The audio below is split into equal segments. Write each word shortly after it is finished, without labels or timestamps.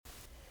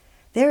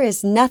There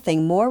is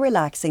nothing more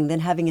relaxing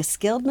than having a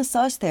skilled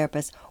massage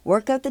therapist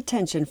work out the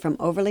tension from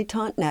overly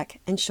taut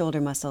neck and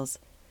shoulder muscles.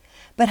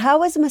 But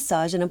how is a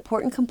massage an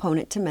important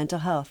component to mental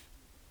health?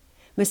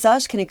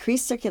 Massage can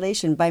increase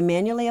circulation by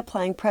manually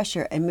applying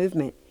pressure and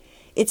movement.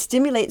 It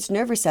stimulates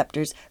nerve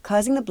receptors,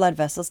 causing the blood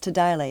vessels to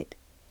dilate.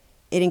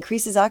 It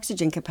increases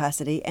oxygen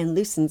capacity and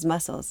loosens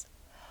muscles.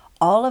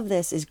 All of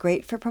this is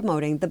great for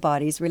promoting the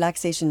body's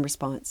relaxation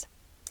response.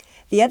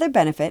 The other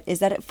benefit is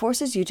that it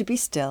forces you to be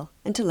still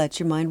and to let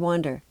your mind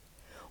wander.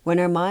 When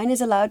our mind is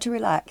allowed to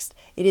relax,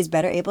 it is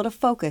better able to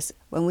focus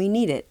when we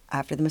need it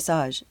after the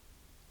massage.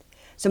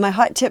 So my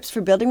hot tips for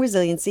building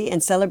resiliency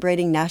and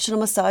celebrating National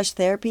Massage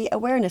Therapy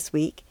Awareness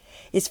Week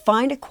is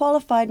find a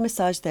qualified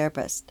massage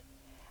therapist.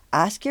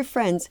 Ask your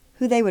friends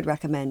who they would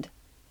recommend.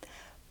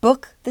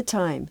 Book the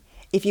time.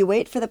 If you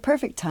wait for the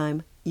perfect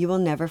time, you will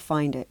never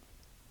find it.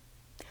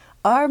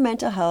 Our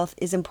mental health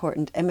is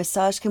important, and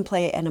massage can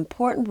play an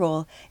important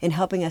role in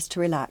helping us to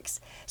relax.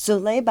 So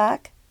lay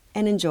back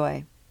and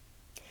enjoy.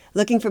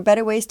 Looking for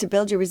better ways to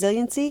build your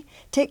resiliency?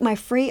 Take my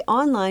free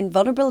online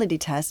vulnerability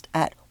test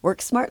at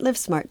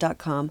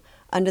WorkSmartLivesmart.com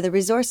under the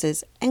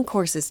Resources and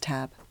Courses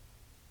tab.